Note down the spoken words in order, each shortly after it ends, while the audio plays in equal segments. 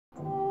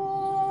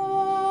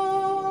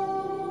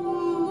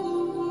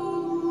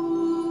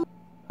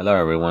Hello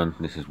everyone,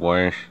 this is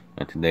Warish,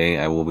 and today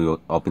I will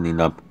be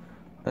opening up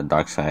the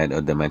Dark Side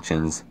of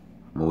Dimensions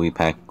movie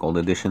pack gold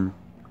edition,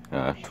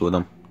 two of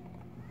them.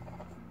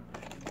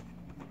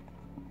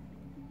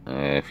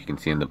 If you can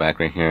see in the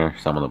back right here,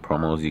 some of the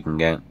promos you can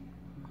get.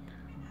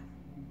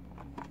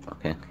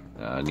 Okay,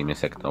 give me a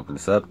second to open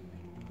this up.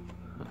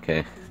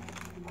 Okay.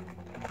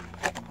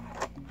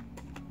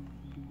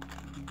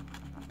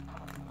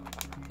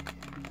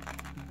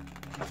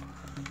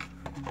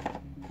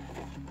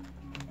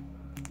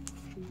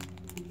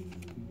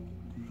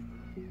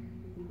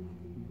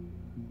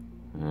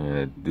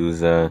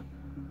 Duza,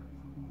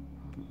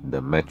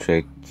 the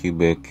metric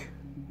cubic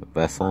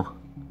vessel.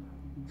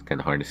 It's kind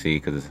of hard to see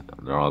because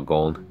they're all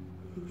gold.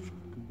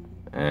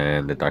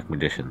 And the Dark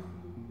Magician.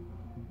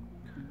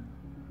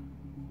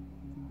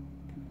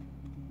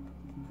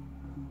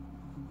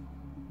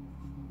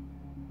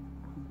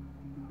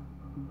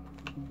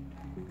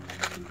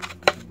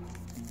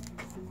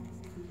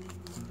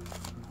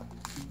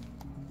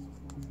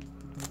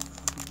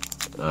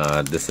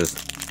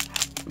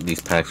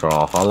 These packs are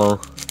all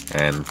hollow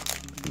and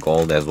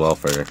gold as well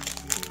for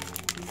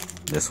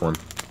this one.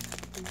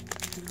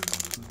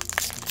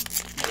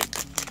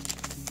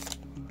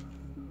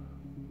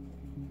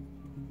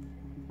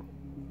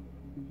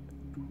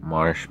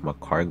 Marsh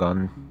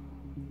McCargon.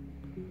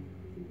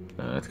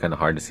 It's kind of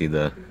hard to see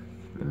the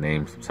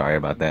names. Sorry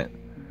about that.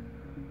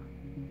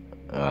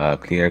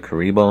 Clear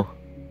Karibo.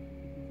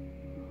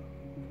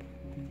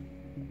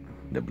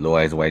 The Blue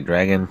Eyes White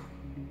Dragon.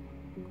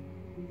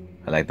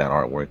 I like that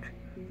artwork.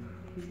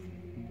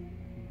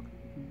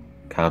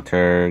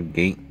 Counter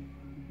Gate.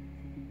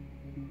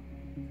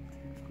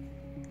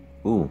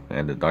 Ooh,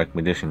 and the Dark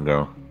Magician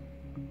Girl.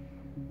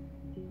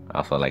 I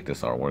also like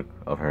this artwork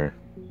of her.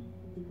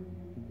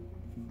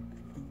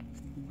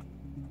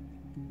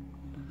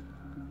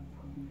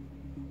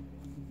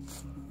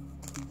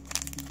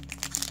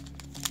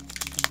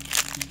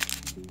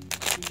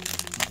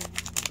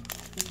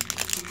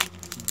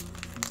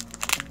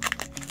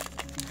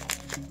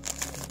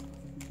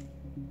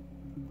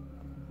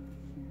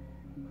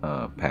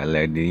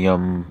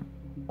 Palladium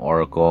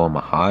Oracle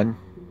Mahad.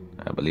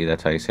 I believe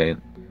that's how you say it.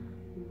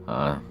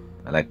 I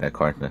like that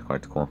card. That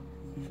card's cool.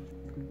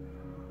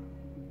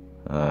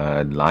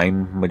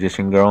 Lime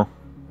Magician Girl.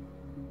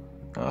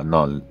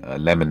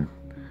 Lemon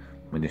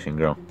Magician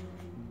Girl.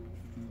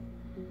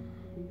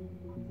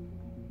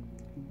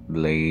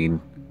 Blade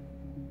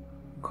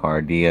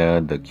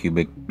Cardia, the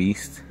Cubic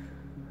Beast.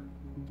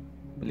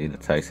 I believe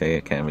that's how you say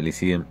it. Can't really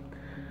see him.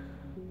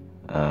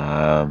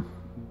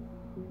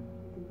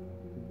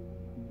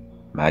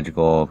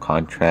 Magical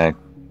Contract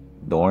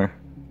Door.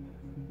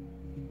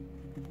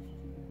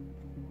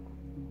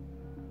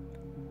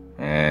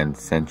 And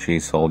Sentry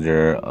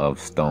Soldier of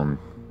Stone.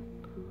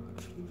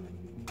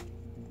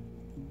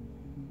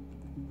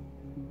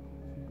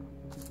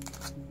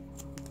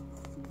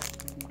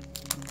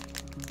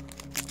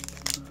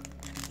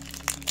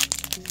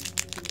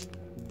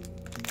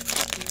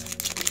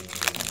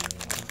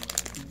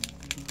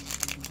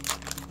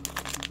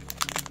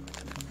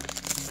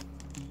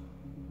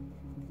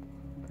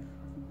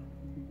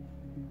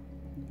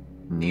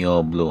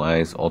 Neo Blue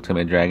Eyes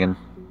Ultimate Dragon.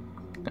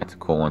 That's a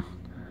cool one.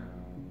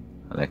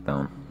 I like that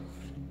one.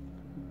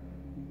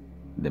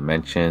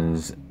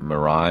 Dimensions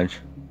Mirage.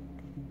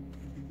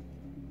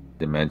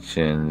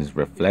 Dimensions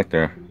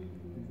Reflector.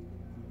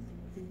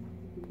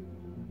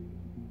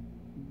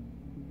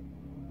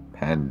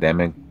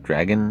 Pandemic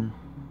Dragon,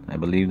 I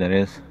believe that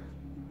is.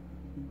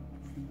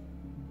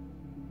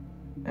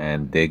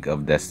 And Dig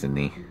of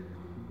Destiny.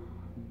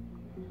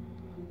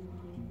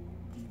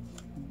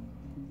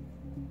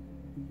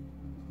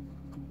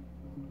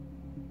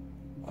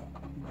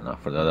 Now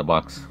for the other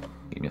box.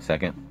 Give me a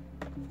second.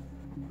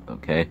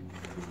 Okay.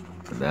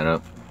 Put that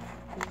up.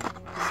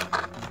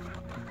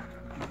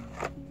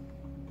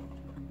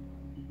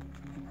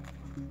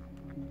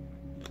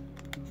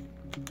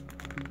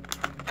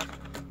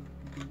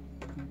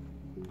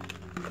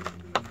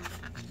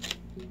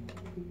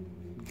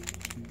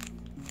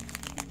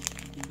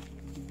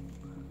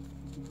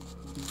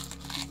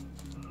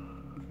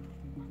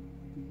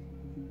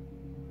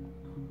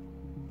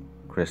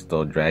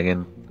 Crystal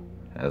Dragon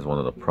as one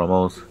of the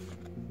promos,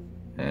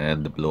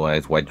 and the Blue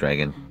Eyes White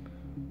Dragon.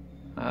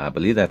 I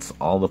believe that's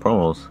all the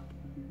promos.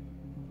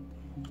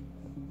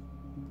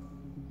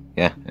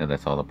 Yeah, and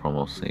that's all the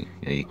promos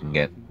you can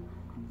get.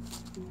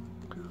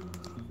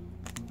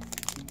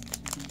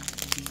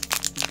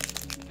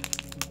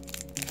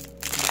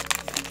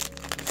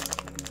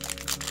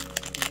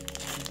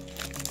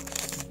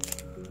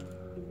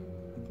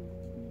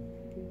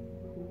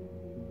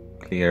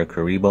 Clear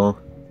Karibo.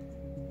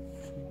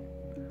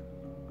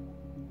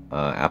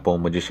 Apple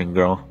Magician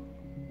Girl.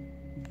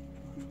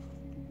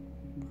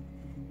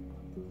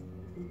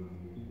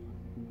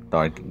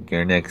 Dark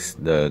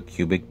Gearnex, the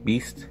Cubic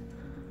Beast.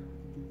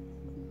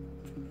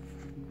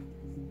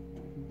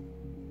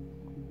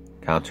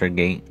 Counter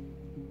Gate.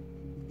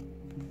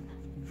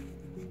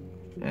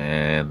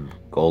 And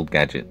Gold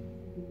Gadget.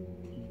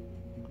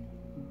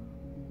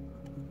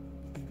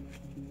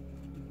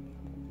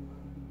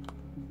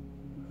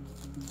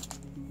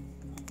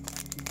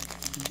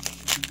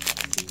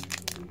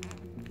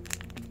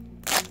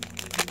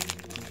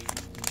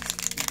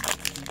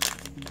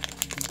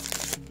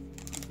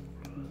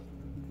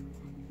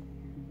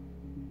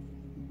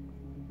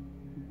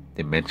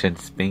 Dimension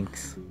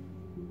Sphinx,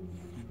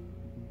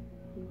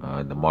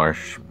 the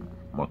Marsh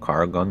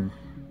Macargon,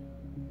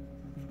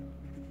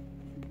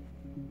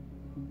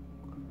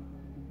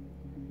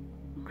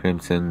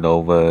 Crimson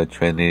Nova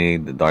Trinity,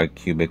 the Dark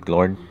Cubic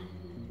Lord,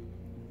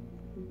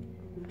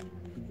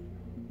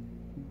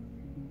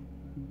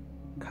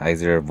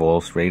 Kaiser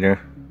Vol's Raider,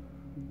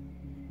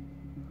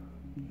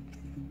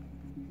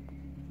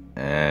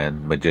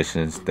 and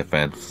Magician's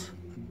Defense.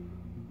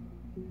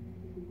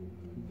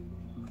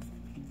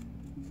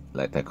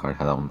 Like that card,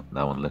 how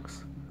that one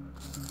looks.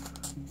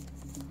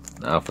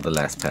 Now for the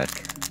last pack.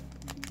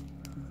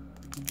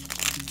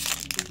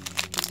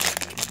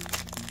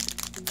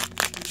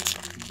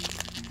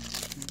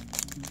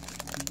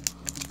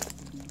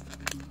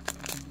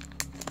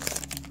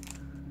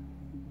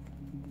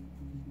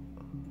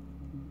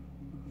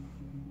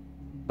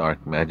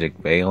 Dark Magic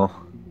Veil.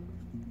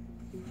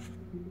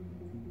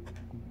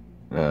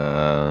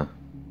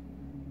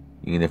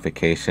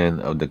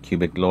 Unification of the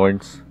Cubic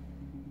Lords.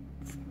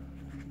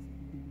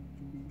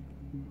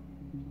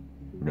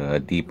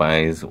 Deep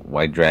Eyes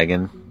White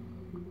Dragon.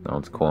 That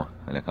one's cool.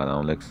 I like how that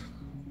one looks.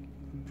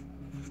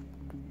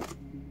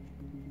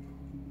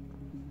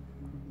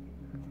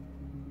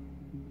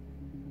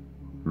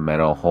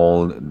 Metal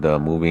Hold, the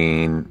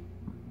Moving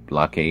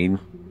Blockade.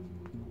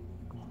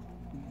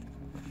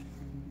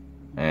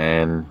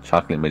 And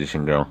Chocolate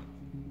Magician Girl.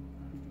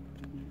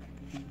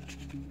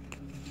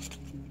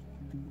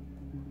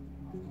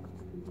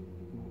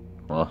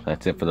 Well,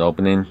 that's it for the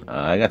opening.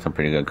 I got some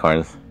pretty good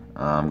cards.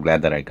 I'm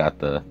glad that I got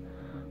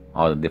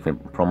all the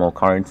different promo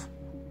cards.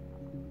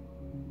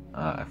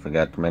 I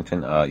forgot to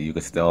mention, you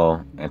can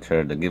still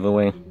enter the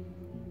giveaway.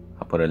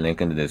 I'll put a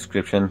link in the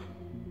description.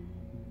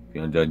 If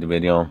you enjoyed the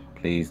video,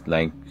 please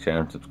like, share,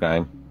 and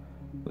subscribe.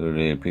 We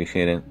really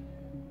appreciate it.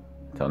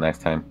 Until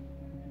next time,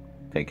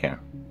 take care.